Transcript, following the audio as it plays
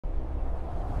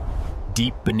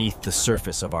Deep beneath the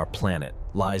surface of our planet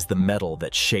lies the metal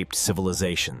that shaped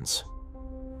civilizations.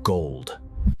 Gold.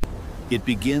 It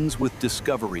begins with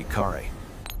discovery, Kare.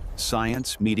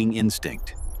 Science meeting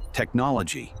instinct.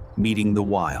 Technology meeting the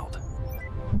wild.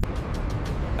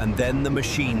 And then the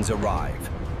machines arrive.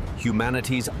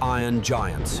 Humanity's iron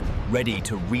giants, ready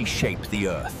to reshape the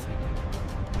Earth.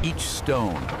 Each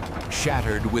stone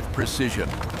shattered with precision,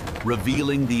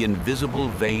 revealing the invisible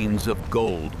veins of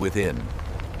gold within.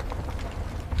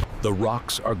 The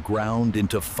rocks are ground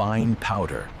into fine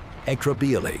powder,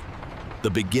 ekrobiele, the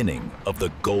beginning of the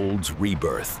gold's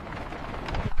rebirth.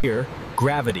 Here,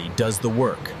 gravity does the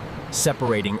work,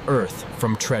 separating Earth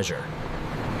from treasure.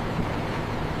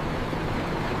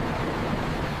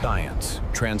 Science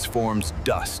transforms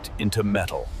dust into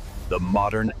metal, the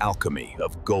modern alchemy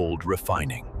of gold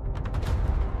refining.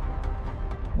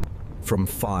 From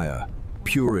fire,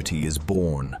 purity is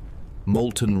born.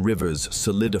 Molten rivers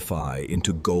solidify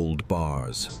into gold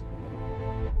bars.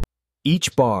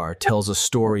 Each bar tells a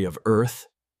story of Earth,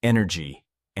 energy,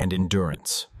 and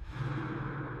endurance.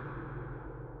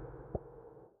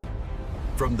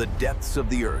 From the depths of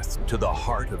the Earth to the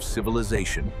heart of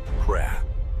civilization,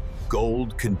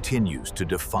 gold continues to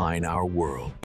define our world.